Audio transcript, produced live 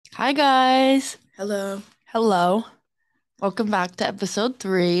Hi, guys. Hello. Hello. Welcome back to episode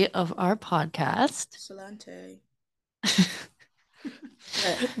 3 of our podcast. Salante.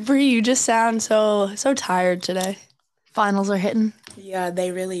 But Bree, you just sound so tired today. Finals are hitting. yeah,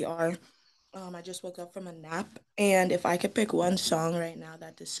 they really are. I just woke up from a nap, and if I could pick one song right now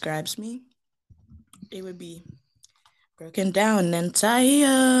that describes me, it would be Broken Down and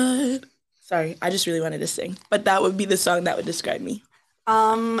Tired. Sorry, I just really wanted to sing, but that would be the song that would describe me.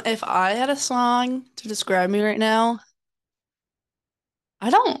 If I had a song to describe me right now, I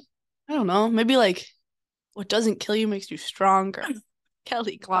don't I don't know. Maybe like what doesn't kill you makes you stronger.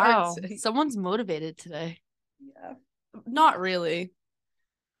 Kelly Wow. Clarkson. Someone's motivated today. Yeah. Not really.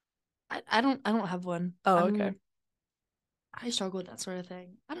 I don't have one. Oh, okay. I struggle with that sort of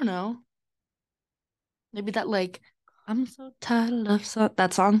thing. I don't know. Maybe that like I'm so tired of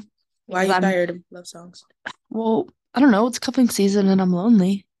that song Why are because you I'm tired of love songs? well, I don't know, it's cuffing season and I'm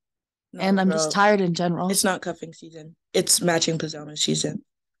lonely No, and I'm just girl, tired in general. it's not cuffing season. It's matching pajamas season.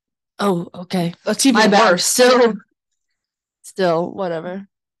 Oh, okay. That's My even bad. worse. Still, whatever.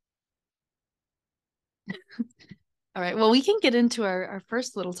 All right. Well, we can get into our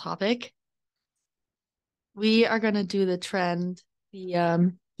first little topic. We are gonna do the trend,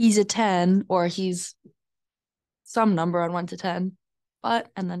 the he's a 10 or he's some number on 1 to 10, but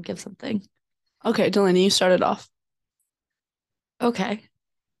and then give something. Okay, Delaney, you started off. Okay.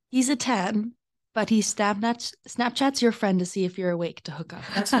 He's a 10, but he Snapchats your friend to see if you're awake to hook up.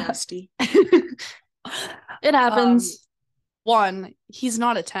 That's nasty. It Um, happens. One, he's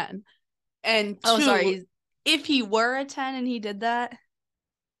not a 10. And oh, two, sorry. if he were a 10 and he did that,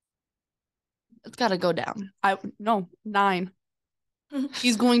 it's got to go down. I no, 9.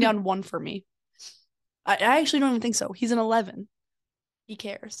 He's going down 1 for me. I actually don't even think so. He's an 11. He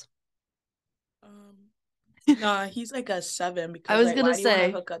cares. Um, nah, he's like a 7 I because was like gonna why do you want to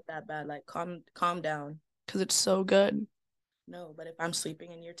say, hook up that bad? Like calm down. because it's so good. No, but if I'm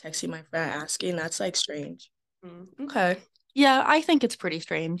sleeping and you're texting my friend asking, that's like strange. Okay. Yeah, I think it's pretty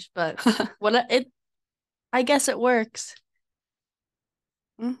strange, but what it I guess it works.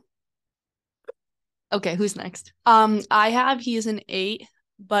 Mm. Okay, who's next? I have he's an 8,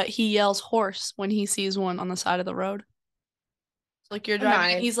 but he yells horse when he sees one on the side of the road. Like you're A driving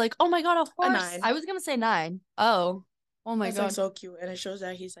and 9. he's like, "Oh my God, a A horse." 9. I was gonna say 9. Oh. Oh my That's like God. so cute. And it shows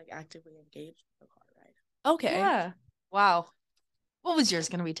that he's like actively engaged with the car ride. Okay. Yeah. Wow. What was yours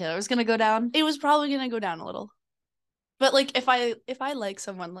gonna be, Taylor? It was gonna go down? It was probably gonna go down a little. But like if I like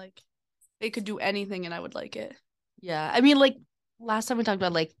someone, like they could do anything and I would like it. Yeah. I mean, like last time we talked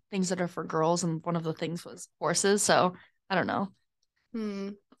about like things that are for girls and one of the things was horses, so I don't know. Hmm.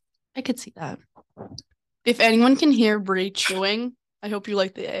 I could see that. If anyone can hear Brie chewing, I hope you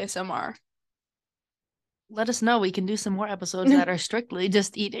like the ASMR. Let us know. We can do some more episodes that are strictly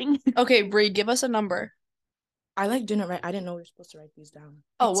just eating. Okay, Brie, give us a number. I like didn't write I didn't know we were supposed to write these down.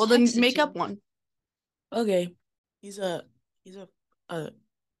 Oh, well then make up one. Okay. He's a he's a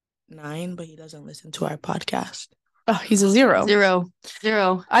 9, but he doesn't listen to our podcast. Oh, he's a 0. 0.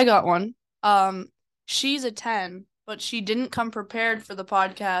 0. I got one. She's a 10, but she didn't come prepared for the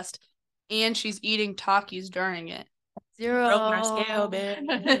podcast and she's eating Takis during it. Broke my scale, 0.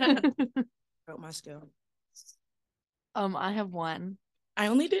 bitch. Broke my scale. I have 1. I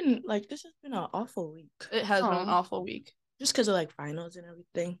only didn't like this has been an awful week. It has been an awful week. Just because of like finals and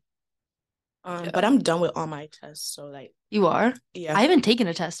everything. Yeah. But I'm done with all my tests, so like You are? yeah, I haven't taken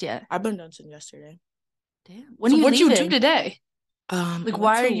a test yet. I've been done since yesterday. Damn. When So are you what'd you do leaving? today? Like, I went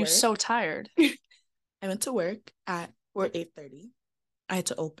why are to you work. so tired? I went to work at or 8:30. I had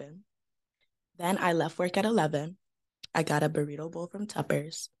to open. Then I left work at 11. I got a burrito bowl from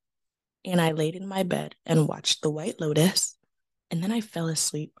Tupper's, and I laid in my bed and watched The White Lotus, and then I fell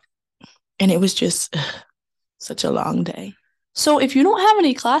asleep. And it was just such a long day. So, if you don't have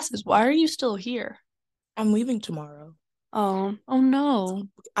any classes, why are you still here? I'm leaving tomorrow. Oh no.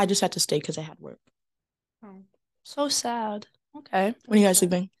 I just had to stay because I had work. Oh, so sad. Okay. When are you guys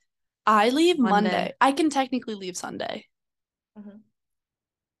leaving? I leave Monday. I can technically leave Sunday, Mhm.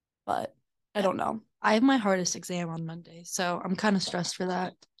 but I don't know. I have my hardest exam on Monday, so I'm kind of stressed for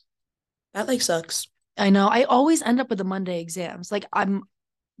that. That like sucks. I know. I always end up with the Monday exams. Like I'm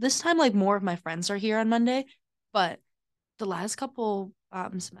this time like more of my friends are here on Monday, but the last couple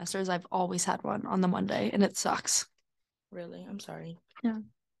semesters I've always had one on the Monday and it sucks. Really? I'm sorry. Yeah.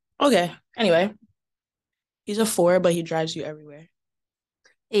 Okay. Anyway, he's a 4, but he drives you everywhere.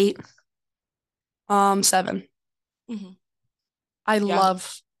 8. 7. Mm-hmm. I Yeah.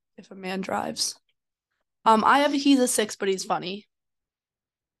 love if a man drives. I have he's a 6, but he's funny.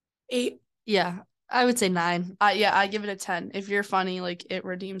 8. Yeah. I would say 9. Yeah, I give it a 10. If you're funny, like it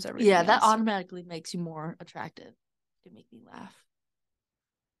redeems everything. Yeah, that else. automatically makes you more attractive to make me laugh.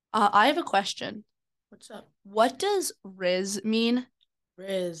 I have a question. What's up? What does rizz mean?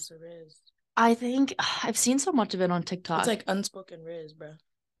 Rizz. I think I've seen so much of it on TikTok. It's like unspoken rizz, bro.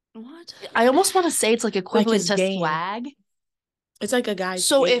 What? I almost want to say it's like equivalent his to game. swag. It's like a guy's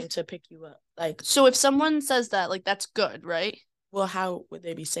So game if- to pick you up. Like, So if someone says that, like that's good, right? well, how would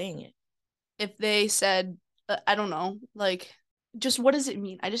they be saying it? If they said, I don't know, like just what does it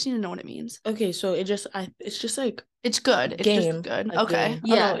mean? I just need to know what it means. Okay, so it's just like It's good. It's game. just good. Like Okay. game.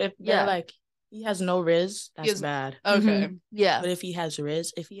 Yeah, Oh, no, if they're yeah. like he has no rizz, He that's has- bad. Okay. Mhm. Yeah. But if he has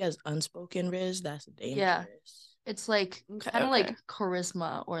rizz, if he has unspoken rizz, that's dangerous. Yeah. It's like Okay, kind of okay. like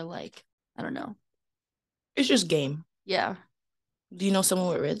charisma or like, I don't know. It's just game. Yeah. Do you know someone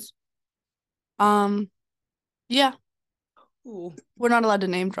with rizz? Yeah. Ooh. We're not allowed to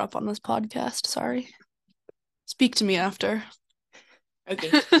name drop on this podcast. Sorry. Speak to me after.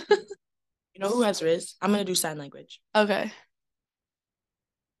 Okay. You know who has rizz? I'm gonna do sign language. Okay.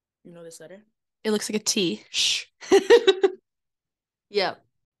 You know this letter? It looks like a T. Shh. Yeah.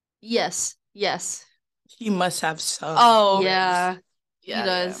 Yes. Yes. He must have some. Oh, rizz. Yeah. Yeah, He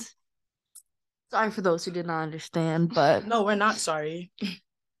does. Sorry for those who did not understand, but No, we're not sorry.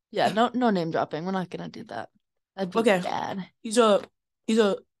 yeah, no name dropping. We're not gonna do that. That'd be Okay. bad. He's a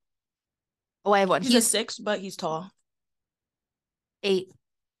Oh, I have one. he's a 6, but he's tall. 8.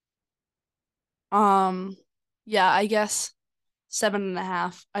 Yeah, I guess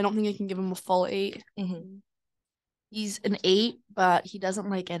 7.5. I don't think I can give him a full 8. Mm-hmm. He's an 8, but he doesn't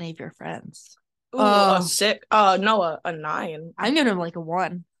like any of your friends. Ooh, Oh. a 6. No, a 9. I'm giving him like a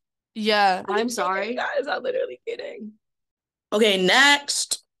 1. Yeah. I'm sorry. guys. I'm literally kidding. Okay,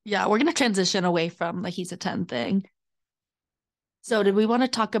 next. Yeah, we're gonna transition away from like he's a 10 thing. So did we want to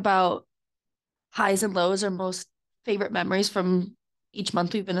talk about highs and lows or most favorite memories from each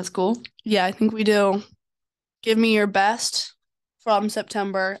month we've been at school? Yeah, I think we do. Give me your best from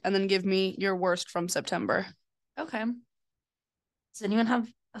September and then give me your worst from September. Okay. Does anyone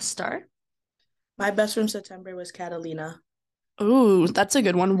have a start? My best from September was Catalina. Ooh, that's a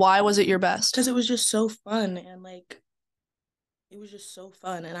good one. Why was it your best? Because it was just so fun and like it was just so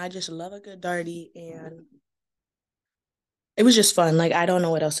fun and I just love a good darty and it was just fun. Like I don't know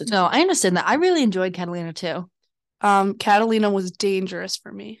what else to tell No, I understand that. I really enjoyed Catalina too. Catalina was dangerous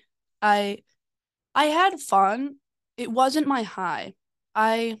for me. I had fun. It wasn't my high.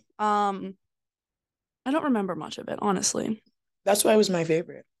 I don't remember much of it, honestly. That's why it was my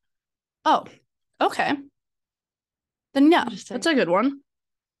favorite. Oh, okay. Then yeah, Interesting. that's a good one.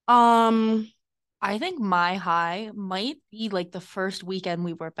 I think my high might be like the first weekend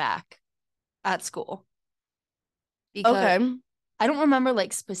we were back at school. Because Okay. I don't remember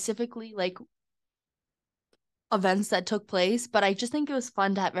like specifically like events that took place, but I just think it was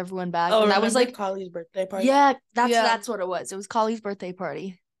fun to have everyone back. Oh, and that was like Collie's birthday party. yeah, that's Yeah. that's what it was. It was Collie's birthday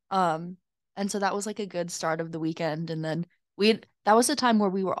party. And so that was like a good start of the weekend. And then that was the time where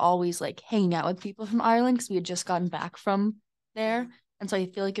we were always like hanging out with people from Ireland because we had just gotten back from there. And so I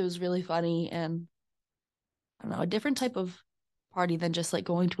feel like it was really funny and I don't know, a different type of party than just like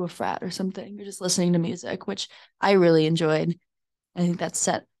going to a frat or something or just listening to music, which I really enjoyed. I think that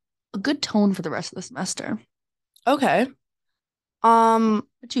set a good tone for the rest of the semester. Okay.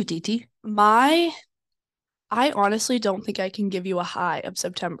 What you, TT? I honestly don't think I can give you a high of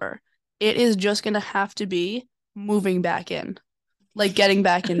September. It is just gonna have to be moving back in, like getting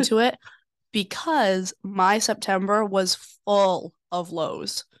back into it, because my September was full of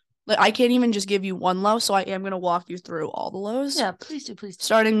lows. Like I can't even just give you one low, so I am gonna walk you through all the lows. Yeah, please do, please do.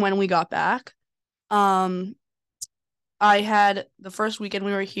 Starting when we got back. I had the first weekend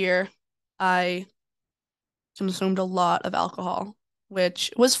we were here, I consumed a lot of alcohol,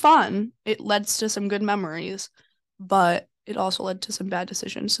 which was fun. It led to some good memories, but it also led to some bad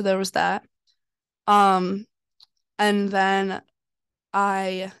decisions. So there was that. And then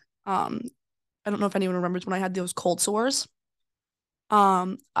I don't know if anyone remembers when I had those cold sores.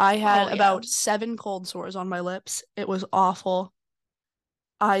 I had Oh, yeah. about 7 cold sores on my lips. It was awful.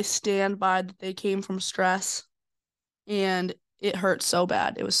 I stand by that they came from stress and it hurt so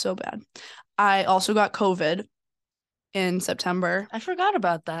bad. It was so bad. I also got COVID in September. I forgot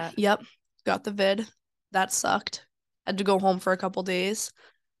about that. Yep, got the vid. That sucked. Had to go home for a couple days.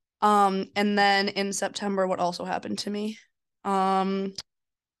 And then in September, what also happened to me? I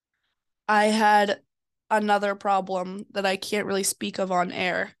had another problem that I can't really speak of on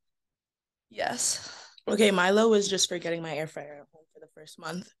air. Yes. Okay, Milo was just for getting my air fryer at home for the first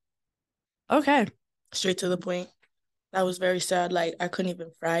month. Okay. Straight to the point. That was very sad. Like I couldn't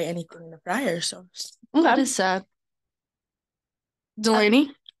even fry anything in the fryer. So That Okay. is sad.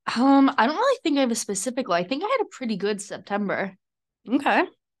 Delaney? I don't really think I have a specific one. I think I had a pretty good September. Okay.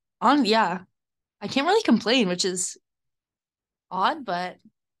 Yeah. I can't really complain, which is odd, but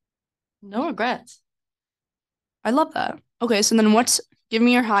no regrets. I love that. Okay, so then give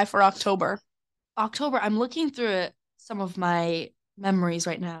me your high for October. October, I'm looking through some of my memories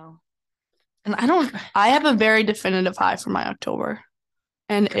right now. And I have a very definitive high for my October.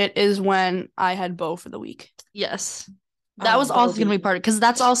 And it is when I had Bo for the week. yes. That was also going to be part of it because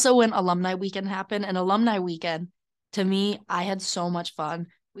that's also when alumni weekend happened. And alumni weekend, to me, I had so much fun.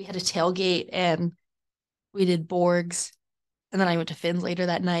 We had a tailgate and we did Borgs. And then I went to Finn's later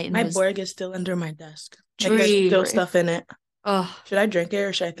that night. And my Borg is still under my desk. Like there's dream. still stuff in it. Ugh, Should I drink it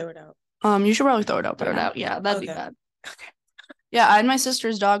or should I throw it out? You should probably throw it out. throw it out. Yeah, that'd be Okay. bad. Okay. Yeah, I had my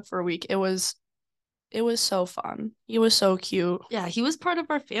sister's dog for a week. It was so fun. He was so cute. Yeah, he was part of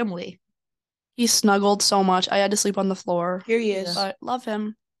our family. He snuggled so much. I had to sleep on the floor. Here he is. But love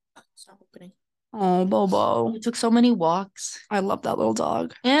him. Stop opening. Oh, Bobo. We took so many walks. I love that little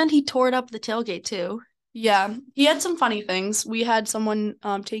dog. And he tore up the tailgate too. Yeah, he had some funny things. We had someone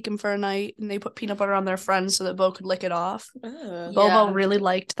take him for a night, and they put peanut butter on their friends so that Bo could lick it off. Ugh. Bobo really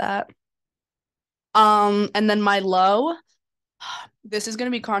liked that. And then my low, this is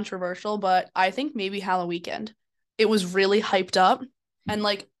gonna be controversial, but I think maybe Halloween weekend. It was really hyped up, and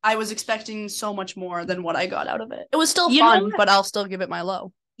like I was expecting so much more than what I got out of it. It was still fun, but I'll still give it my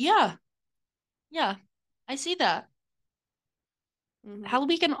low. Yeah. Yeah. I see that. Halloween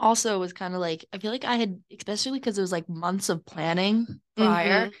weekend also was kind of like I feel like I had especially because it was like months of planning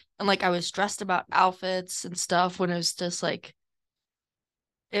prior and like I was stressed about outfits and stuff when it was just like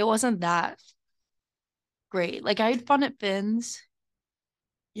it wasn't that great. Like I had fun at Finn's.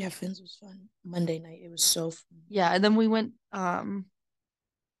 Yeah, Finn's was fun. Monday night, it was so fun. Yeah, and then we went on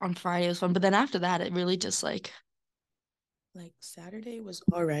Friday it was fun, but then after that it really just like Saturday was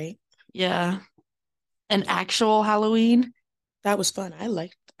all right. yeah. An actual Halloween. That was fun. I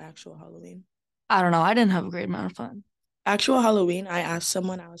liked actual Halloween. I don't know. I didn't have a great amount of fun. Actual Halloween, I asked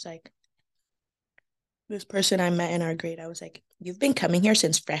someone, I was like, this person I met in our grade, I was like, you've been coming here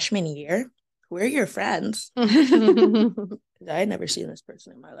since freshman year? Who are your friends? I had never seen this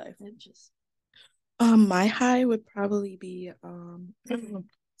person in my life. My high would probably be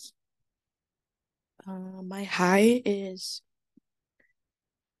my high is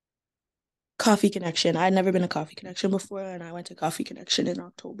Coffee Connection. I'd never been to Coffee Connection before, and I went to Coffee Connection in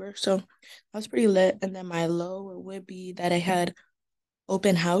October, so I was pretty lit. And then my low would be that I had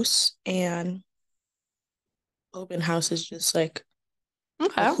open house, and open house is just like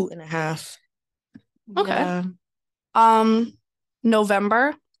a hoot and a half. Okay.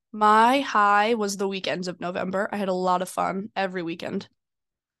 November. My high was the weekends of November. I had a lot of fun every weekend.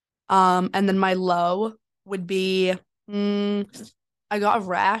 And then my low would be I got a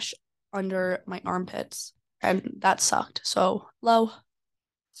rash under my armpits, and that sucked. So low.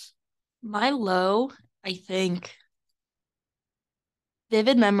 My low, I think,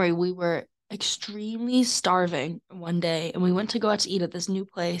 vivid memory, we were extremely starving one day and we went to go out to eat at this new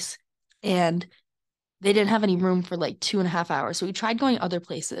place and they didn't have any room for like 2.5 hours. So we tried going other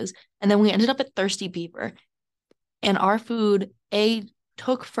places and then we ended up at Thirsty Beaver. And our food,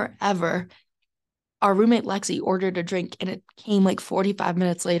 took forever. Our roommate Lexi ordered a drink and it came like 45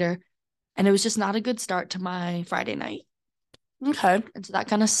 minutes later. And it was just not a good start to my Friday night. Okay. And so that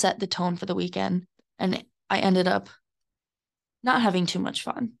kind of set the tone for the weekend. And I ended up not having too much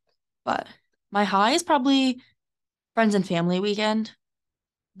fun. But my high is probably friends and family weekend.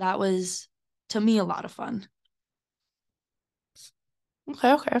 That was, to me, a lot of fun.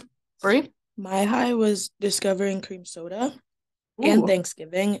 Okay. Brie? My high was discovering cream soda and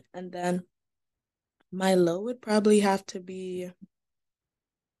Thanksgiving. And then my low would probably have to be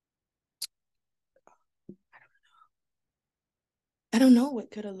I don't know what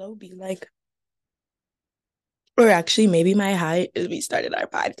could a low be like. Or actually, maybe my high is we started our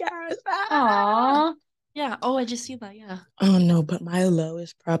podcast. Aww. Yeah. Oh, I just see that. Yeah. Oh no, but my low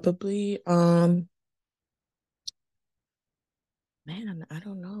is probably man, I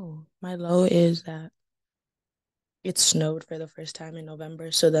don't know. My low is that it snowed for the first time in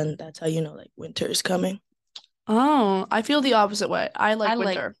November, so then that's how you know like winter is coming. Oh, I feel the opposite way. I like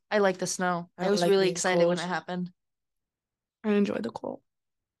winter. I like the snow. I I was like really being excited when cold. it happened. I enjoy the cold.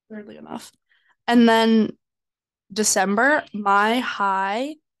 Weirdly enough. And then December, my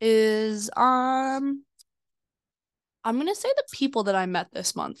high is I'm gonna say the people that I met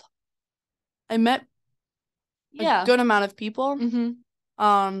this month. I met a good amount of people. Mm-hmm.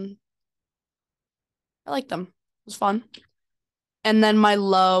 I like them. was fun. And then my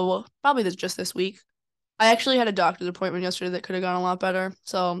low, probably just this week. I actually had a doctor's appointment yesterday that could have gone a lot better.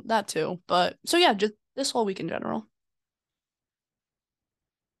 So that too. But so yeah, just this whole week in general.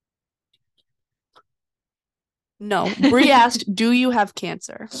 No. Bree asked, "Do you have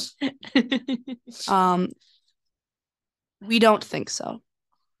cancer?" We don't think so.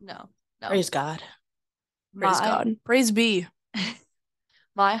 No. Praise God. Praise God. Praise be.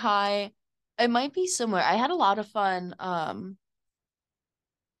 My high, it might be similar. I had a lot of fun.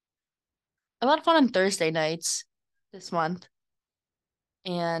 A lot of fun on Thursday nights this month,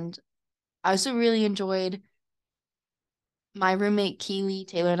 and I also really enjoyed my roommate Keely,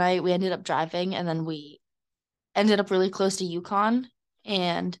 Taylor, and I. We ended up driving, and then we ended up really close to Yukon,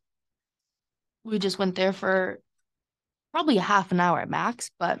 and we just went there for probably a half an hour at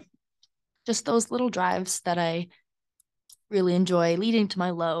max, but just those little drives that I really enjoy. Leading to my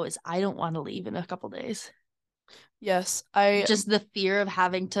low is I don't want to leave in a couple days. Yes, just the fear of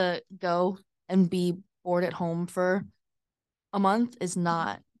having to go and be bored at home for a month is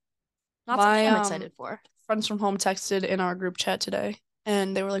not something I'm excited for. Friends from home texted in our group chat today,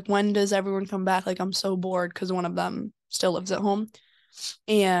 and they were like, "When does everyone come back? Like, I'm so bored," because one of them still lives at home,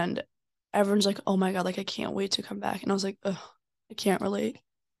 and everyone's like, "Oh my God, like I can't wait to come back." And I was like, "Ugh, I can't relate.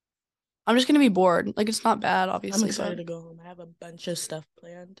 I'm just gonna be bored. Like it's not bad, obviously." I'm excited to go home. I have a bunch of stuff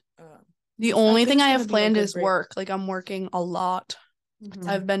planned. The only thing I have planned is work. Like I'm working a lot. Mhm.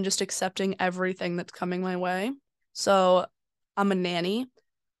 I've been just accepting everything that's coming my way. So I'm a nanny.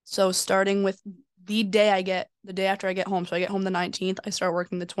 So starting with the day after I get home, so I get home the 19th, I start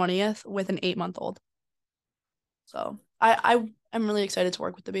working the 20th with an 8-month-old. So I'm really excited to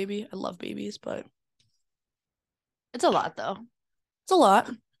work with the baby. I love babies, but It's a lot though. it's a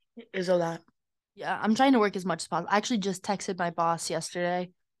lot. It is a lot. Yeah, I'm trying to work as much as possible. I actually just texted my boss yesterday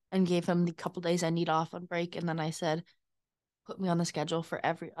and gave him the couple days I need off on break, and then I said, put me on the schedule for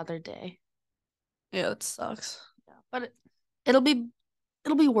every other day. Yeah, that sucks. Yeah, but it'll be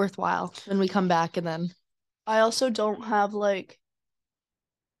worthwhile when we come back, and then I also don't have like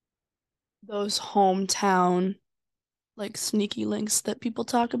those hometown like sneaky links that people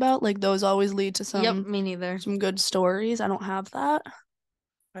talk about. Like those always lead to me neither. some good stories. I don't have that.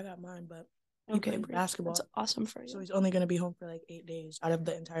 I got mine, but Okay, basketball. That's awesome for you. So he's only gonna be home for like 8 days out of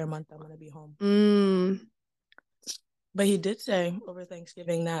the entire month. I'm gonna be home. But he did say over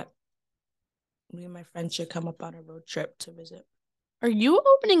Thanksgiving that me and my friends should come up on a road trip to visit. Are you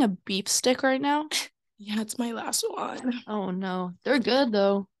opening a beef stick right now? Yeah, it's my last one. Oh no, they're good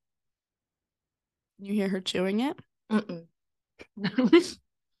though. You hear her chewing it?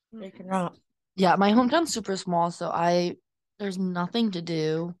 They cannot. Yeah, my hometown's super small, so there's nothing to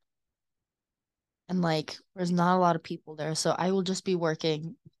do. And like there's not a lot of people there, so I will just be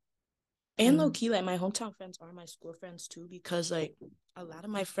working. And low key, like my hometown friends are my school friends too, because like a lot of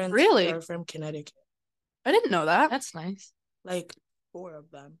my friends are from Connecticut. I didn't know that. That's nice. Like 4 of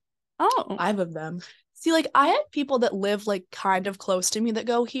them. Oh. 5 of them. See, like I have people that live like kind of close to me that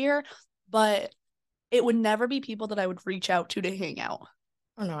go here, but it would never be people that I would reach out to hang out.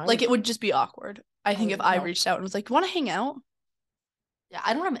 Oh no, like it would just be awkward. I think if I reached out and was like, "You want to hang out?" Yeah,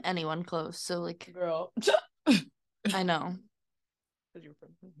 I don't have anyone close, so like, girl. I know. You're from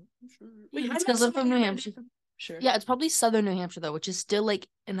New Hampshire. It's because I'm from New Hampshire. Sure. Yeah, it's probably southern New Hampshire though, which is still like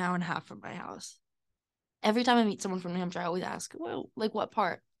an hour and a half from my house. Every time I meet someone from New Hampshire, I always ask, "Well, like what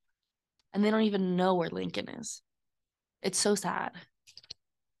part?" And they don't even know where Lincoln is. It's so sad.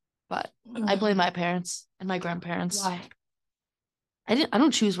 But I blame my parents and my grandparents. Why? I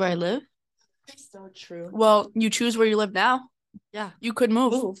don't choose where I live. That's so true. Well, you choose where you live now. Yeah. You could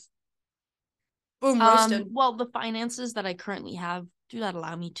move. Boom, roasted. Well, the finances that I currently have do not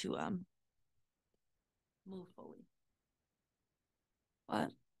allow me to move fully.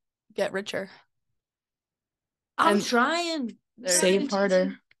 What? Get richer. I'm trying. Save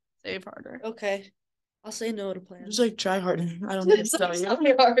harder. Save harder. Okay. I'll say no to plans. Just like try harder. I don't know what to tell you.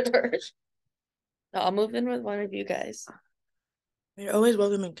 Harder. No, I'll move in with one of you guys. You're always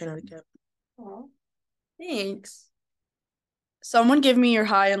welcome in Connecticut. Oh, thanks. Someone give me your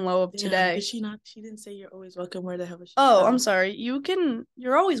high and low of today. Is she not? She didn't say you're always welcome. Where the hell is she? Oh, I'm sorry.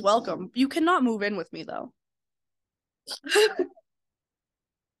 You're always welcome. You cannot move in with me though.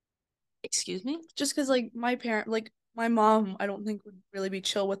 Excuse me? Just because like my mom, I don't think would really be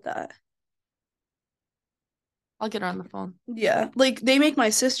chill with that. I'll get her on the phone. Yeah, like they make my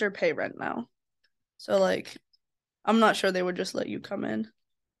sister pay rent now. So like I'm not sure they would just let you come in.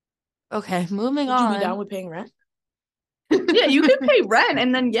 Okay, moving on. Would you be down with paying rent? Yeah, you can pay rent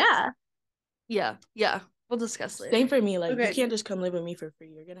and then Yeah. We'll discuss later. Same for me. Like you can't just come live with me for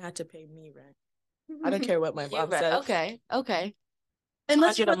free. You're gonna have to pay me rent. I don't care what my mom says. Okay.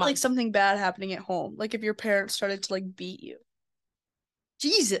 Unless you 100 a had like month. something bad happening at home, like if your parents started to like beat you,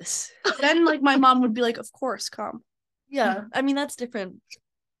 Jesus. then like my mom would be like, "Of course, come." Yeah, I mean that's different.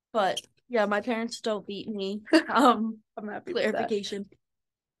 But yeah, my parents don't beat me. I'm happy with that. Clarification.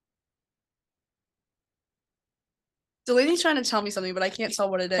 Delaney's trying to tell me something, but I can't tell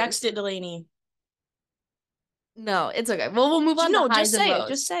what it is. Text it, Delaney. No, it's okay. Well, we'll move on No, to highs just and say it. lows.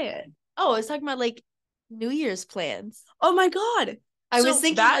 Just say it. Oh, I was talking about like New Year's plans. Oh my God. I was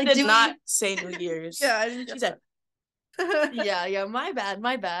thinking that like did not say New Year's. Yeah, I didn't. She said, Yeah, my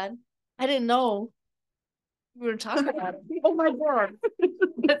bad. I didn't know we were talking about it. "Oh my God."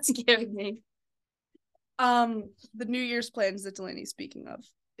 That scared me. The New Year's plans that Delaney's speaking of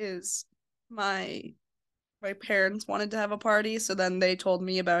is my parents wanted to have a party, so then they told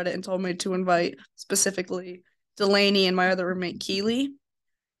me about it and told me to invite specifically Delaney and my other roommate Keely.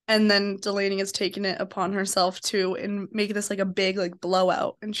 And then Delaney has taken it upon herself to and make this like a big like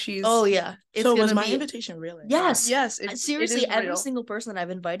blowout. And she's Oh yeah. It's so was gonna my be invitation really? Yes. Yes, seriously, every real. single person I've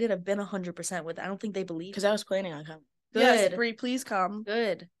invited, I've been 100% with. I don't think they believe. Because I was planning on coming. Good. Yes, Bree, please come.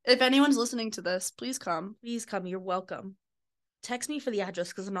 Good. If anyone's listening to this, please come. Please come. You're welcome. Text me for the address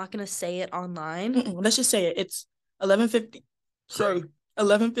because I'm not gonna say it online. Let's just say it. It's 1150. Sorry,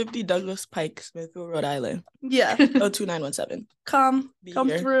 1150 Douglas Pike, Smithville, Rhode Island. Yeah. 02917. Come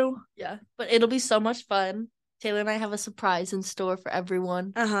Here. through. Yeah, but it'll be so much fun. Taylor and I have a surprise in store for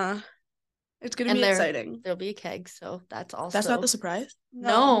everyone. It's gonna be exciting. There'll be a keg, so that's also. That's not the surprise?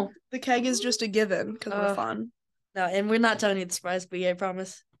 No. The keg is just a given because we're fun. No, and we're not telling you the surprise, but I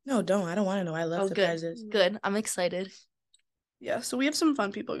promise. No, don't. I don't want to know. I love surprises. Good. I'm excited. Yeah, so we have some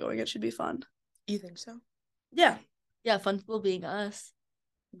fun people going. It should be fun. You think so? Yeah. Yeah, fun people being us.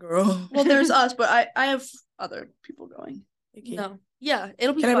 Girl. Well, there's us, but I have other people going. Okay. No. Yeah,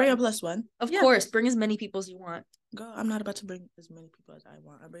 it'll be Can fun. I bring a +1? Of course, bring as many people as you want. Girl, I'm not about to bring as many people as I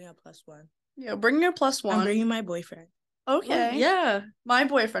want. I'm bringing a +1. Yeah, bring your +1. I'm bringing my boyfriend. Okay. Yeah. My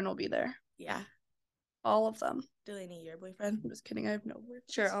boyfriend will be there. Yeah. All of them. Delaney, your boyfriend? I'm just kidding. I have no boyfriend.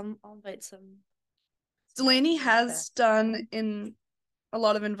 Sure, I'll invite some. Delaney has done in a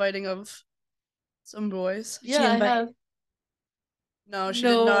lot of inviting of some boys. Yeah, I have. No, she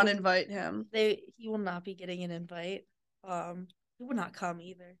did not invite him. He will not be getting an invite. He would not come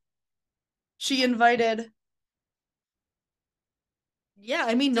either. She invited. Yeah,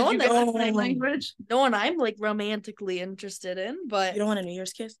 I mean, Did no one you that get has sign language? no one I'm like romantically interested in, but You don't want a New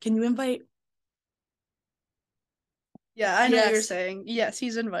Year's kiss? Can you invite? Yeah, I know what you're Yes. saying. Yes,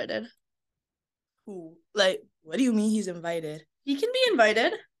 he's invited. Who? Like, what do you mean he's invited? He can be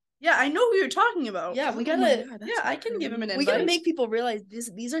invited. Yeah, I know who you're talking about. yeah, we Oh my gotta God, that's Yeah, I can give him an we invite. gotta make people realize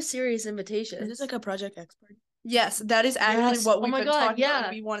these are serious invitations. Is this like a Project X party? Yes, that is actually Yes. what Oh we've my been God, talking about. yeah.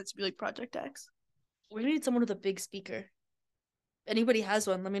 We want it to be like Project X. We need someone with a big speaker. If anybody has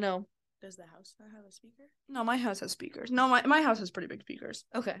one, let me know. Does the house not have a speaker? No, my house has speakers. No, my house has pretty big speakers.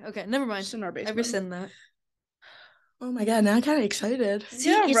 Okay, never mind. Just in our basement. I've rescind that. Oh my God, now I'm kind of excited. See,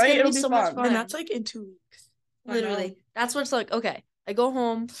 Yeah, it's right? gonna It'll be be so much fun. fun. And that's like in 2 weeks. I know. Literally. That's what it's like. Okay, I go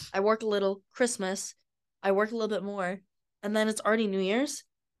home, I work a little, Christmas, I work a little bit more, and then it's already New Year's,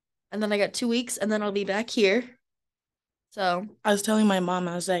 and then I got 2 weeks, and then I'll be back here. So I was telling my mom,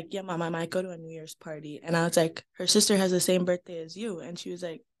 I was like, yeah, mom, I might go to a New Year's party. And I was like, her sister has the same birthday as you. And she was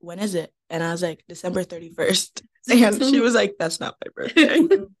like, when is it? And I was like, December 31st. And she was like, that's not my birthday.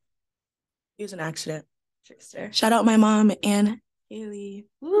 It was an accident. trickster. Shout out my mom and Haley.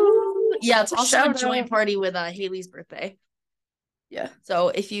 Woo! Yeah, it's also a Shout joint out. party with Haley's birthday. Yeah. So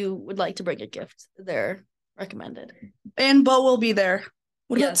if you would like to bring a gift, they're recommended. And Bo will be there.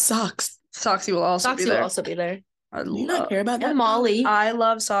 What about Yes. socks? Soxy will also Soxy be will there. also be there. I Do you not love, care about that? And Molly. I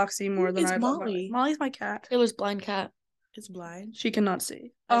love Soxy more Who than is I love Molly? Molly's my cat. Taylor's blind cat. It's blind. She cannot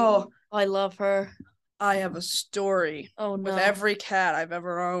see. Oh, I love her. I have a story Oh no. with every cat I've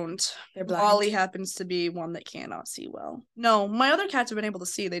ever owned. They're blind. Molly happens to be one that cannot see well. No, my other cats have been able to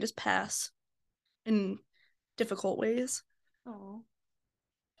see. They just pass in difficult ways. Oh.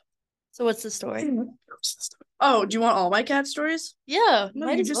 So what's the story? Oh, do you want all my cat stories? Yeah. No,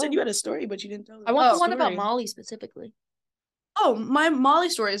 might you as just well. said you had a story, but you didn't tell us. I want Oh, the one about story. Molly specifically. Oh, my Molly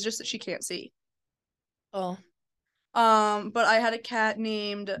story is just that she can't see. Oh. But I had a cat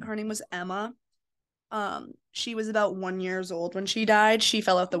named, her name was Emma. She was about 1 year old when she died. She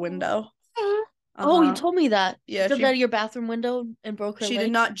fell out the window. Oh, you Uh-huh. told me that. Yeah, She jumped she- out of your bathroom window and broke her She leg.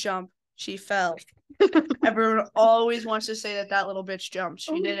 did not jump. She fell. Everyone always wants to say that little bitch jumped.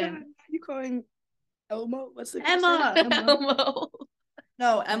 She didn't. Are you calling Elmo? What's the Emma. Elmo.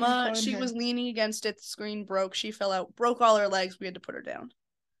 No, Why are you Emma, calling she her? was leaning against it. The screen broke. She fell out, broke all her legs. We had to put her down.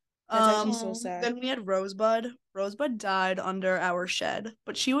 That's actually so sad. Then we had Rosebud. Rosebud died under our shed,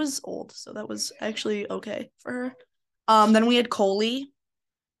 but she was old, so that was actually okay for her. Then we had Coley.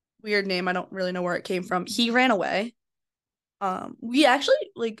 Weird name. I don't really know where it came from. He ran away. We actually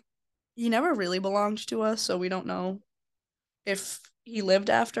he never really belonged to us, so we don't know if he lived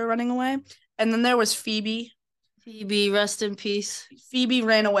after running away. And then there was Phoebe. Phoebe, rest in peace. Phoebe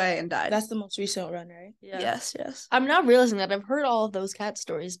ran away and died. That's the most recent run, right? Yeah. Yes. I'm not realizing that. I've heard all of those cat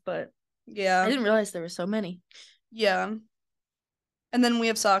stories, but yeah, I didn't realize there were so many. Yeah. And then we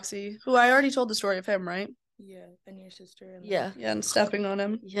have Soxy, who I already told the story of him, right? Yeah, and your sister. And Yeah. Yeah, and stepping on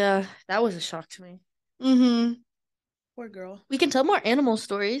him. Yeah, that was a shock to me. Mm-hmm. Poor girl. We can tell more animal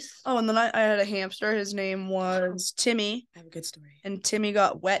stories. Oh, and then I had a hamster. His name was Timmy. I have a good story. And Timmy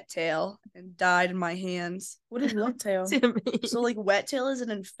got wet tail and died in my hands. What is wet tail? So wet tail is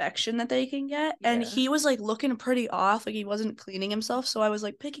an infection that they can get. And he was looking pretty off, he wasn't cleaning himself. So I was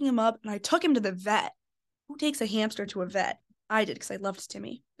picking him up and I took him to the vet. Who takes a hamster to a vet? I did, because I loved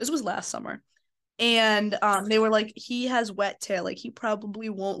Timmy. This was last summer. And they were he has wet tail, he probably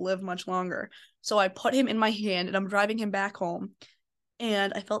won't live much longer. So I put him in my hand and I'm driving him back home,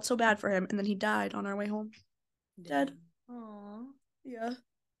 and I felt so bad for him, and then he died on our way home. Dead. Aww. Yeah.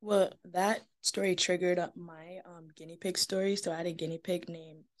 Well, that story triggered up my guinea pig story. So I had a guinea pig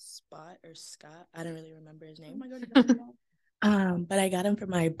named Spot or Scott. I don't really remember his name. Oh my God. But I got him for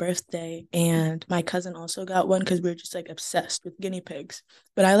my birthday, and my cousin also got one because we were just obsessed with guinea pigs.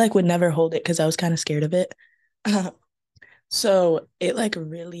 But I would never hold it because I was kind of scared of it. So it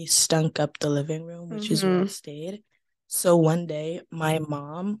really stunk up the living room, which is where I stayed. So one day my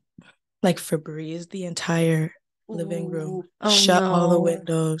mom Febrezed the entire living room, shut all the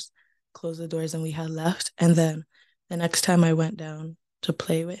windows, closed the doors, and we had left. And then the next time I went down to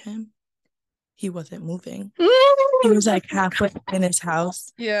play with him, he wasn't moving. He was halfway in his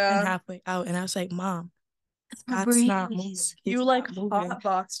house, and halfway out. And I was like, Mom, that's not moving. You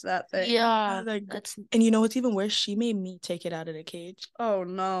hotboxed that thing. Yeah. And you know what's even worse? She made me take it out of the cage. Oh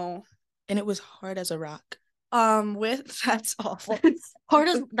no. And it was hard as a rock. That's awful.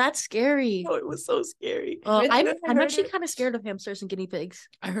 That's scary. Oh, it was so scary. I'm actually kind of scared of hamsters and guinea pigs.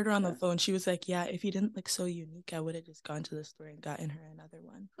 I heard her on the phone. She was like, yeah, if you didn't look so unique, I would have just gone to the store and gotten her another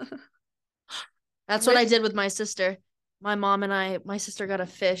one. That's what I did with my sister. My mom and my sister got a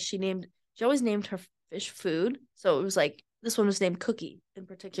fish. She always named her fish food. So it was this one was named Cookie in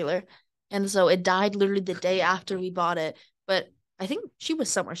particular. And so it died literally the day after we bought it. But I think she was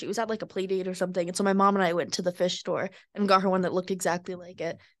somewhere. She was at a play date or something. And so my mom and I went to the fish store and got her one that looked exactly like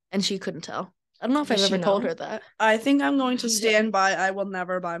it. And she couldn't tell. I don't know if I've ever told her that. I think I'm going to stand by. I will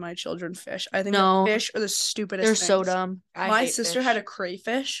never buy my children fish. I think fish are the stupidest They're things. so dumb. My sister had a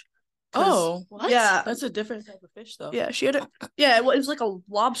crayfish. Oh, what? Yeah. That's a different type of fish, though. Yeah, she had it was a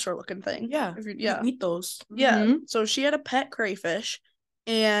lobster looking thing. Yeah. Yeah. You eat those. Yeah. Mm-hmm. So she had a pet crayfish,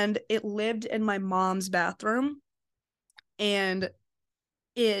 and it lived in my mom's bathroom, and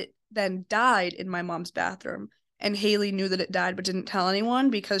it then died in my mom's bathroom. And Haley knew that it died but didn't tell anyone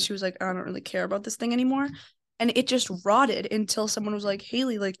because she was like, I don't really care about this thing anymore. And it just rotted until someone was like,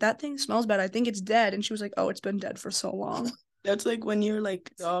 Haley, that thing smells bad. I think it's dead. And she was like, oh, it's been dead for so long. That's when your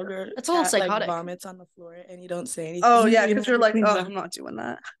dog or that's all psychotic. Vomits on the floor and you don't say anything. Oh yeah, because you're I'm not doing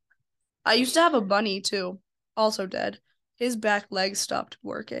that. I used to have a bunny too, also dead. His back legs stopped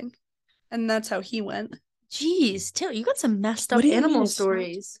working, and that's how he went. Jeez, Taylor, you got some messed up animal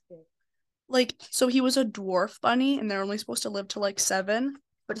stories. So he was a dwarf bunny, and they're only supposed to live to 7,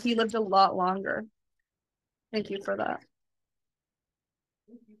 but he lived a lot longer. Thank you for that.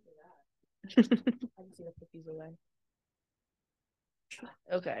 I can see the cookies away.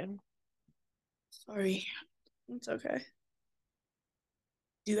 Okay. Sorry. It's okay.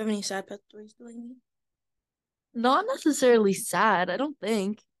 Do you have any sad pet stories, Delaney? Not necessarily sad, I don't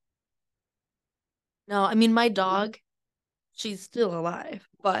think. No, I mean, my dog, she's still alive,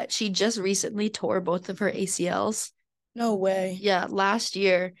 but she just recently tore both of her ACLs. No way. Yeah, last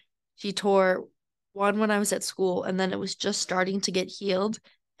year she tore one when I was at school, and then it was just starting to get healed,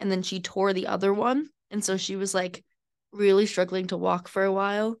 and then she tore the other one, and so she was really struggling to walk for a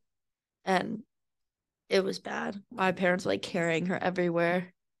while, and it was bad. My parents were carrying her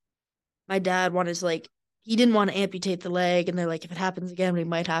everywhere. My dad wanted to he didn't want to amputate the leg, and they're like, if it happens again, we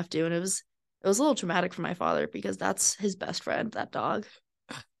might have to. And it was a little traumatic for my father because that's his best friend, that dog.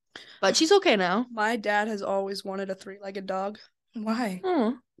 But she's okay now. My dad has always wanted a 3-legged dog. Why?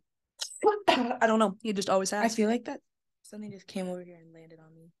 Oh. I don't know. He just always has. I feel like that something just came over here and landed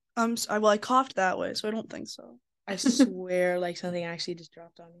on me. I coughed that way, so I don't think so. I swear, something actually just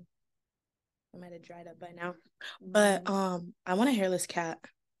dropped on me. I might have dried up by now. But I want a hairless cat.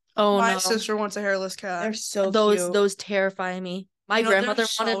 Oh My no. sister wants a hairless cat. They're so Those cute. those terrify me. My You know, grandmother they're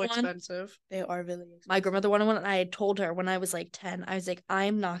so wanted one. expensive. They are really expensive. My grandmother wanted one, and I had told her when I was like 10, I was like,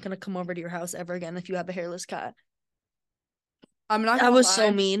 I'm not gonna come over to your house ever again if you have a hairless cat. I'm not That gonna was lie.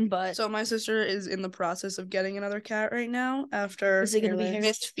 so mean, but So my sister is in the process of getting another cat right now after is it gonna be hairless.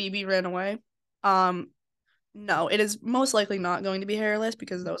 hairless? Miss Phoebe ran away. No, it is most likely not going to be hairless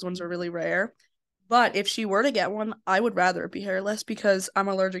because those ones are really rare. But if she were to get one, I would rather it be hairless because I'm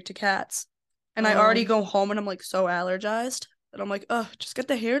allergic to cats. And I already go home and I'm like so allergized that I'm like, ugh, just get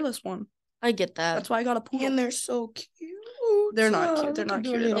the hairless one. I get that. That's why I got a poodle. And they're so cute. They're not cute. They're Look at not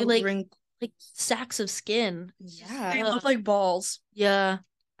their cute at little all. Like- wrinkles. like sacks of skin. Yeah. They look like balls. Yeah,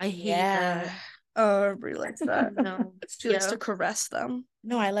 I hate Yeah. that. Oh, everybody likes that. No. She likes Yeah. to caress them.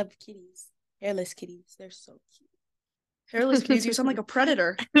 No, I love kitties. Hairless kitties. They're so cute. Hairless kitties, you sound like a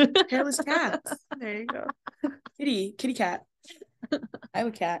predator. Hairless cats. There you go. Kitty cat. I have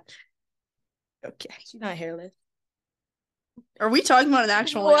a cat. Okay. She's not hairless. Are we talking about an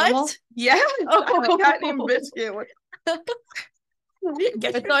actual What? animal? Yeah. Oh. I have a cat named Biscuit.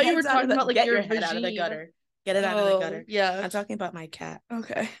 Get I your thought you heads were out talking of the- about, like, get your your head out of the vagine. gutter. Get it out of the gutter. Yeah. I'm talking about my cat.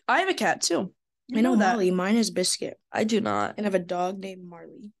 Okay. I have a cat too. You I know that. Molly. Mine is Biscuit. I do not. And I have a dog named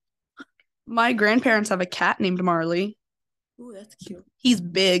Marley. My grandparents have a cat named Marley. Ooh, that's cute. He's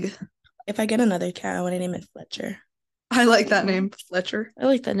big. If I get another cat, I want to name it Fletcher. I like that name, Fletcher. I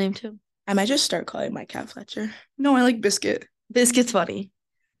like that name too. I might just start calling my cat Fletcher. No, I like Biscuit. Biscuit's funny.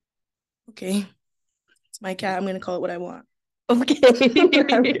 Okay. It's my cat. I'm going to call it what I want. Okay.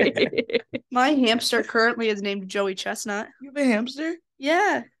 My hamster currently is named Joey Chestnut. You have a hamster?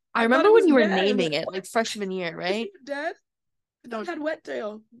 Yeah. I thought remember it when was you were dead. naming it, like freshman year, right? Dad? No. I had wet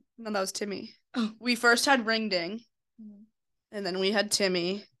tail. No, that was Timmy. Oh. We first had Ring Ding, and then we had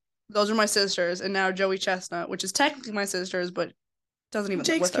Timmy. Those are my sisters, and now Joey Chestnut, which is technically my sisters, but doesn't Who even live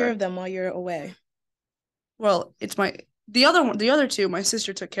takes with care her. of them while you're away? Well, it's the other two my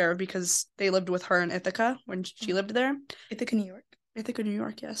sister took care of because they lived with her in Ithaca when she lived there. Ithaca, New York? Ithaca, New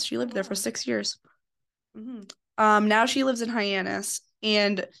York, yes. She lived there for wow. 6 years. Now she lives in Hyannis,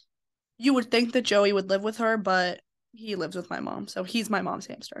 and you would think that Joey would live with her, but he lives with my mom, so he's my mom's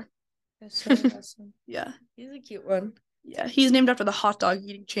hamster. That's so awesome. Yeah. He's a cute one. Yeah, he's named after the hot dog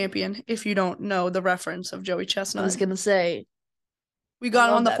eating champion, if you don't know the reference of Joey I Chestnut. was gonna say. We got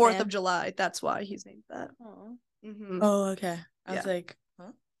him love on the that 4th man. of July. That's why he's named that. Aw. Oh, okay. I Yeah. was like,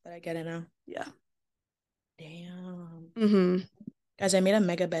 huh? But I get it now. Yeah. Damn. Guys, I made a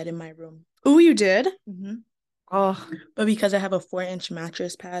mega bed in my room. Oh, you did? Oh, But because I have a 4-inch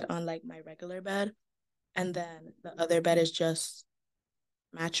mattress pad on like my regular bed, and then the other bed is just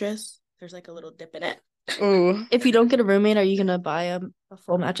mattress, there's like a little dip in it. Oh. if you don't get a roommate, are you gonna buy a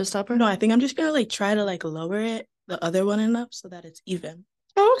full mattress topper? No, I think I'm just gonna like try to like lower it, the other one enough so that it's even.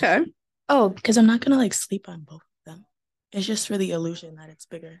 Oh, okay. Oh, Because I'm not gonna like sleep on both of them. It's just for the illusion that it's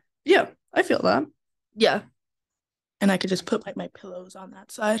bigger. Yeah, I feel that. yeah. And I could just put like my pillows on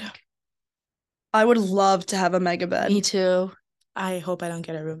that side. I would love to have a mega bed. Me too. I hope I don't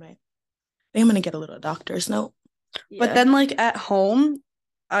get a roommate. I think I'm gonna get a little doctor's note. But Yeah. then, like, at home,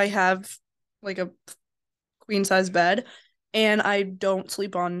 I have like a queen size bed, and I don't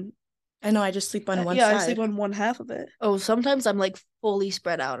sleep on. I know I just sleep on one yeah, side. I sleep on one half of it. Oh, sometimes I'm like fully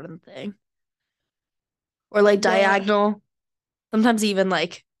spread out on the thing. Or like Yeah. diagonal. Sometimes even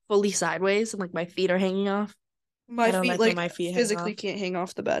like fully sideways and like my feet are hanging off. My I don't feet, like when like, my feet hang physically off. can't hang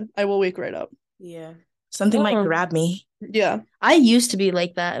off the bed. I will wake right up. Yeah. Something might Oh. grab me. Yeah. I used to be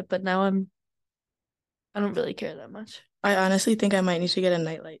like that, but now I don't really care that much. I honestly think I might need to get a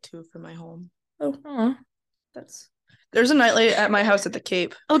nightlight too for my home. Oh. There's a nightlight at my house at the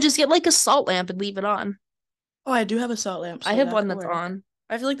Cape. Oh, just get like a salt lamp and leave it on. Oh, I do have a salt lamp. I so have that one could that's work. on.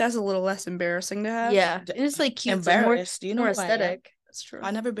 I feel like that's a little less embarrassing to have. Yeah. It's like cute. It's more, Embarrassed. Do you know more who I am? aesthetic. That's true.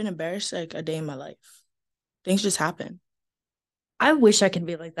 I've never been embarrassed like a day in my life. Things just happen. I wish I could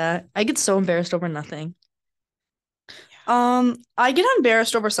be like that. I get so embarrassed over nothing. I get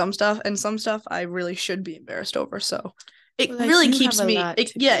embarrassed over some stuff, and some stuff I really should be embarrassed over. So it Well, like, really you keeps have a me. lot It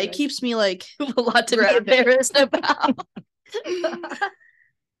to be, it like- keeps me like. A lot to be Grounded. embarrassed about.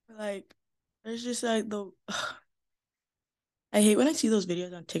 Like, there's just like I hate when I see those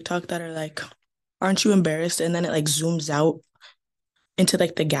videos on TikTok that are like, aren't you embarrassed? And then it like zooms out into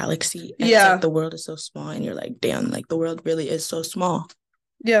like the galaxy. And it's Yeah. like the world is so small, and you're like, damn, like the world really is so small.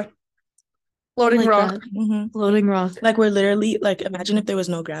 Yeah. Floating Like rock. that. Mm-hmm. Floating rock. Like we're literally like, imagine if there was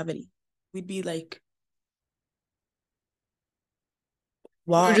no gravity. We'd be like,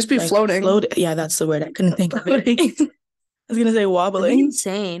 wow, We'd just be floating. Yeah, that's the word. I couldn't think of it. I was gonna say That'd be wobbling.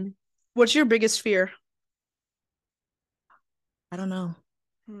 insane. What's your biggest fear? I don't know.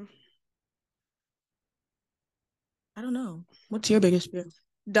 I don't know. What's your biggest fear?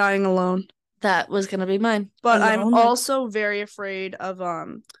 Dying alone. That was gonna be mine. But Alone, I'm like- also very afraid of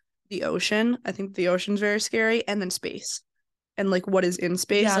the ocean. I think the ocean's very scary, and then space. And like what is in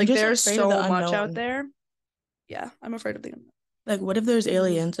space. Yeah, I'm like just there's afraid of the so much out unknown. there. Yeah, I'm afraid of the unknown. Like, what if there's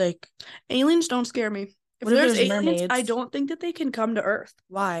aliens? Like, Aliens don't scare me. If What if there's there's aliens, I mermaids? don't think that they can come to Earth.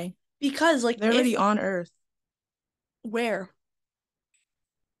 why? Because like They're if already on Earth. where?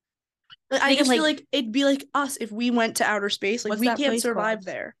 Like, I Thinking, just feel like- like it'd be like us if we went to outer space. Like What's we that can't place survive called?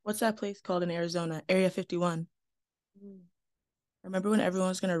 there. What's that place called in Arizona? Area 51. Remember when everyone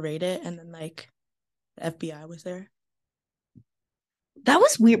was gonna raid it and then like the FBI was there? That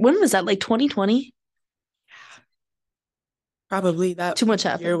was weird. When was that? Like 2020? Probably that Too much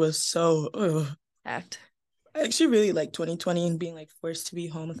year happened. was so Act. I actually really like 2020 and being like forced to be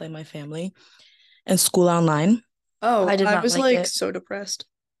home with like my family and school online. Oh, I did I not was like like it. so depressed.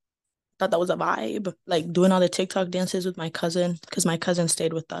 Thought that was a vibe. Like doing all the TikTok dances with my cousin because my cousin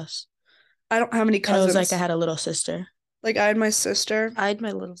stayed with us. I don't have any And it cousins. was like I had a little sister. Like I had my sister. I had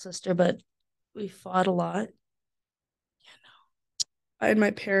my little sister, but we fought a lot. I had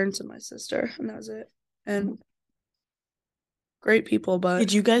my parents and my sister, and that was it. And great people, but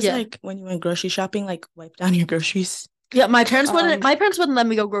Did you guys Yeah. like when you went grocery shopping like wipe down your groceries? Yeah, my parents wouldn't. Um, My parents wouldn't let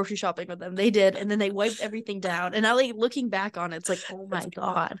me go grocery shopping with them. They did, and then they wiped everything down. And now, like looking back on it, it's like, oh my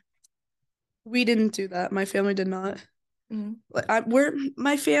god. we didn't do that. My family did not. Mhm. Like we're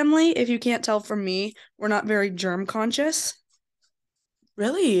my family. If you can't tell from me, we're not very germ conscious.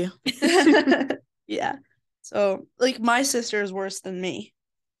 Really? Yeah. So like my sister is worse than me,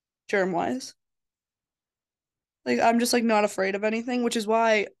 germ wise. Like I'm just like not afraid of anything, which is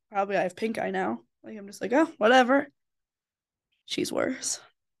why probably I have pink eye now. Like I'm just like, oh, whatever. She's worse.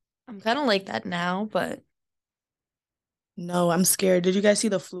 I'm kind of like that now, but No, I'm scared. Did you guys see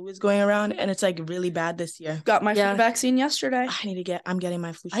the flu is going around and it's like really bad this year? Got my Yeah. flu vaccine yesterday. I'm getting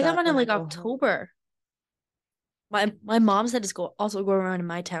my flu shot. I got mine in when like go home. October. My mom said it's also going around in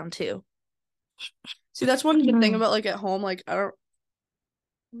my town too. See, that's one good thing about like at home. Like I'm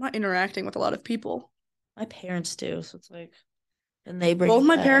not interacting with a lot of people. My parents do, so it's like, and they bring Both it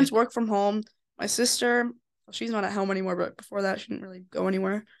my back. parents work from home. My sister, well, she's not at home anymore, but before that, she didn't really go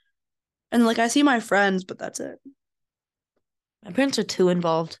anywhere. And like I see my friends, but that's it. My parents are too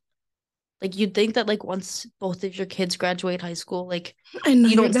involved. Like you'd think that like once both of your kids graduate high school, like I know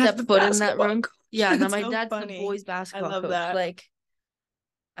you your don't dad's step the foot in that basketball room. coach. Yeah, no, That's my so dad's funny. the boys basketball love coach. that. Like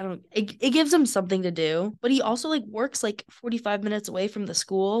I don't it gives him something to do, but he also like works like 45 minutes away from the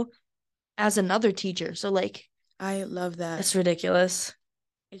school as another teacher. So like I love that. it's ridiculous.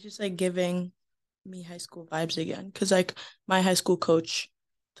 It's just like giving me high school vibes again. Because like my high school coach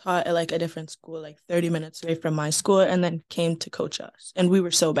taught at like a different school, like 30 minutes away from my school, and then came to coach us. And we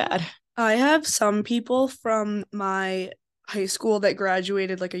were so bad. I have some people from my high school that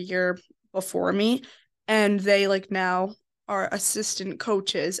graduated like a year before me, and they like now are assistant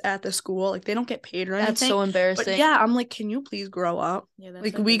coaches at the school. Like they don't get paid or anything. That's so But embarrassing. yeah, I'm like, can you please grow up? Yeah,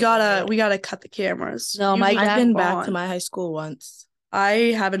 Like a we little gotta weird. cut the cameras. No, my need to dad- I've been move back to on. my high school once. I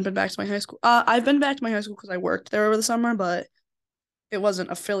haven't been back to my high school. I've been back to my high school because I worked there over the summer, but it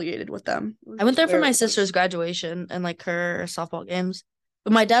wasn't affiliated with them. It was I went just there for where my it was. sister's graduation and like her softball games.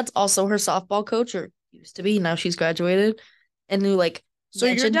 But my dad's also her softball coach, or used to be. Now she's graduated, and who like So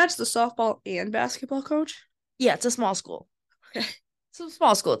your mentioned- dad's the softball and basketball coach? Yeah, it's a small school. Okay. It's a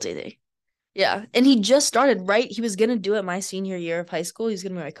small school, TD. Yeah, and he just started. Right, he was gonna do it my senior year of high school. He's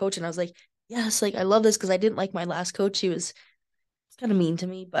gonna be my coach, and I was like, yes, like I love this because I didn't like my last coach. He was kind of mean to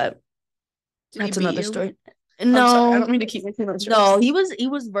me, but Did he that's beat another you? story. I'm No, sorry, I don't mean to keep making those no, jokes. he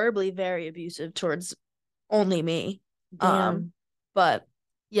was verbally very abusive towards only me. Damn. But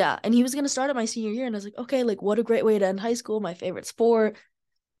yeah, and he was gonna start at my senior year, and I was like, okay, like what a great way to end high school, my favorite sport.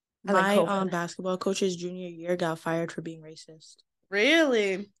 And then My COVID. basketball coach's junior year got fired for being racist.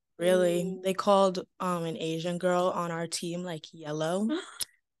 Really? Really? Ooh. They called an Asian girl on our team like yellow.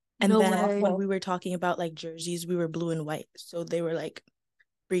 And No then way. when we were talking about like jerseys, we were blue and white. So they were like,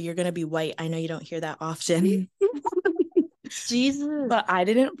 Brie, you're gonna be white. I know you don't hear that often. Jesus. But I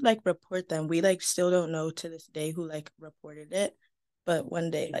didn't like report them. We like still don't know to this day who like reported it. But one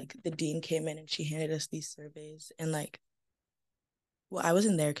day like the dean came in and she handed us these surveys and like well, I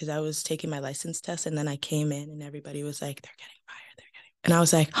wasn't there because I was taking my license test and then I came in and everybody was like, they're getting fired, they're getting and I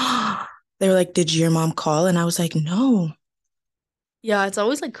was like, oh, they were like, did your mom call? And I was like, no. Yeah, it's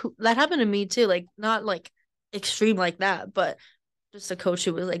always like that happened to me too. Like not like extreme like that, but just a coach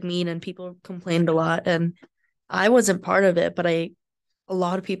who was like mean and people complained a lot. And I wasn't part of it, but a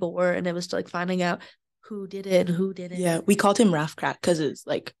lot of people were, and it was like finding out. who did it, who didn't. Yeah, we called him Raf Crack because it's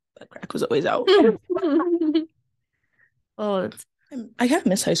like the crack was always out. Oh, I kind of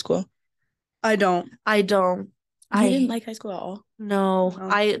miss high school. I don't. I don't. I didn't like high school at all. No, No.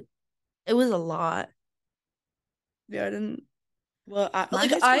 it was a lot. Yeah, I didn't. Well,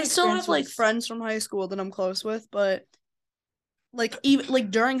 Like I still have like friends from high school that I'm close with, but like even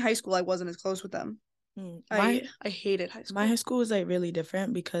like during high school I wasn't as close with them. I hated high school. My high school was like really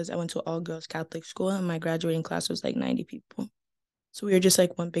different because I went to all girls Catholic school and my graduating class was like 90 people. So we were just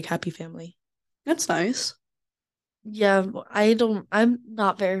like one big happy family. That's nice. Yeah, I'm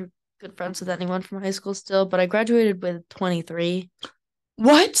not very good friends with anyone from high school still, but I graduated with 23.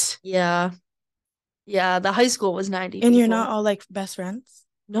 What? Yeah. Yeah, the high school was 90 And you're people. not all like best friends?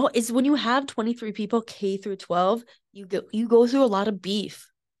 No, it's when you have 23 people K through 12, you go through a lot of beef.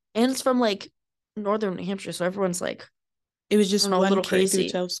 And it's from like northern New Hampshire, so everyone's like, It was just I don't know, a one little K crazy.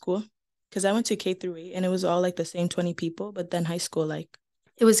 through 12 school. Because I went to K through 8 and it was all like the same 20 people, but then high school like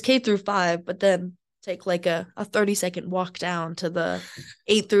It was K through 5, but then take like a 30-second walk down to the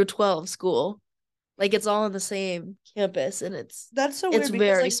 8 through 12 school. Like it's all on the same campus and That's so it's weird because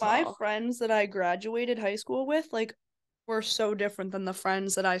very like my small. friends that I graduated high school with like were so different than the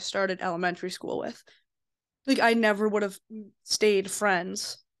friends that I started elementary school with. Like I never would have stayed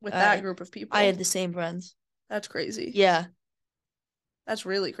friends with that group of people. I had the same friends. That's crazy. Yeah. That's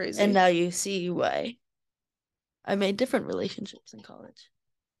really crazy. And now you see why I made different relationships in college.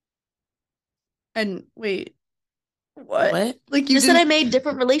 And wait, what? Like you just said I made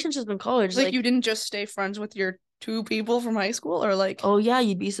different relationships in college. Like you didn't just stay friends with your two people from high school, or like? Oh yeah,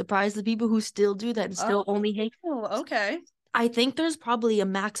 you'd be surprised the people who still do that and still only hang. Oh, okay. I think there's probably a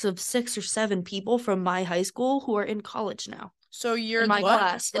max of 6 or 7 people from my high school who are in college now. So you're in my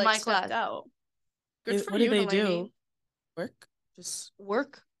class. Like, in my class. Out. Good for what you, do they Delaney. do? Work? Just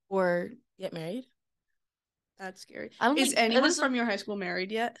work or get married? That's scary. I don't Is think anyone from your high school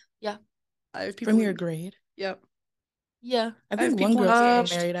married yet? Yeah. I have people from your grade. Yep. Yeah. I think one girl's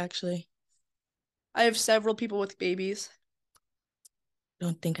getting married actually. I have several people with babies.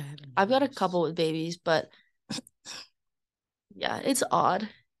 Don't think I have any. I've got a couple with babies, but yeah, it's odd.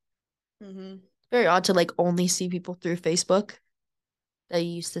 Mm-hmm. Very odd to like only see people through Facebook that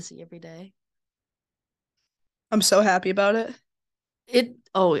you used to see every day. I'm so happy about it.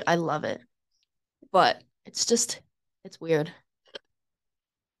 I love it. But it's weird.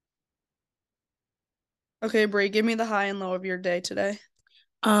 Okay, Brie, give me the high and low of your day today.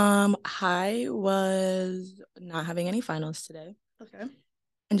 High was not having any finals today. Okay.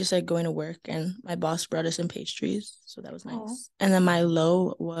 And just like going to work, and my boss brought us some pastries, so that was nice. Aww. And then my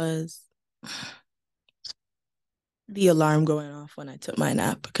low was the alarm going off when I took my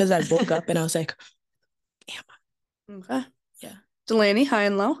nap because I woke up and I was like, damn. Okay. Yeah. Delaney, high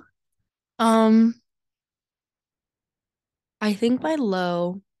and low? I think my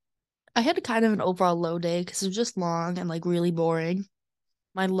low, I had kind of an overall low day because it was just long and like really boring.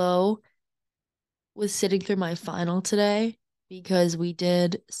 My low was sitting through my final today because we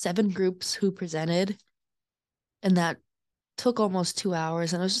did 7 groups who presented, and that took almost 2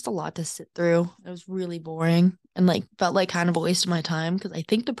 hours, and it was just a lot to sit through. It was really boring and like felt like kind of a waste of my time because I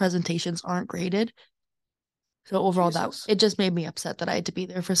think the presentations aren't graded. So overall, that it just made me upset that I had to be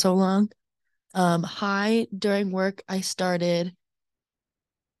there for so long. High, during work, I started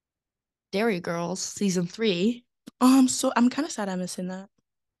Dairy Girls season 3. So I'm kind of sad I'm missing that.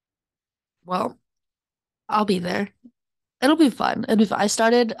 Well, I'll be there. It'll be fun. I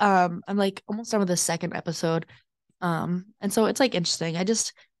started I'm like almost done with the second episode. And so it's like interesting. I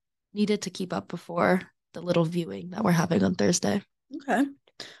just needed to keep up before the little viewing that we're having on Thursday. Okay.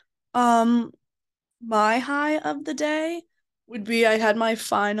 My high of the day would be I had my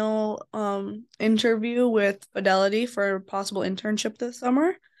final interview with Fidelity for a possible internship this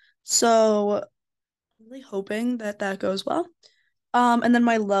summer. So I'm really hoping that goes well. And then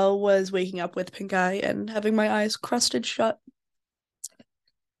my low was waking up with pink eye and having my eyes crusted shut.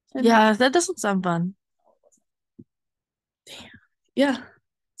 Yeah, that doesn't sound fun. Damn. Yeah.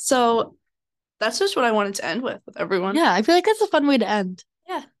 So that's just what I wanted to end with everyone. Yeah, I feel like that's a fun way to end.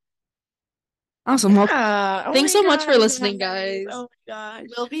 Yeah. Awesome. Yeah. Well, thanks so much for listening, guys. Oh my gosh.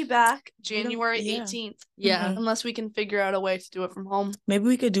 We'll be back January 18th. Yeah. Unless we can figure out a way to do it from home. Maybe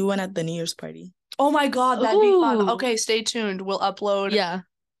we could do one at the New Year's party. Oh my God, that'd be fun. Okay, stay tuned. We'll upload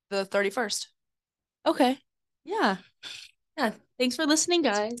the 31st. Okay. Yeah. Yeah. Thanks for listening,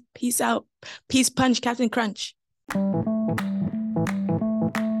 guys. Peace out. Peace punch, Captain Crunch.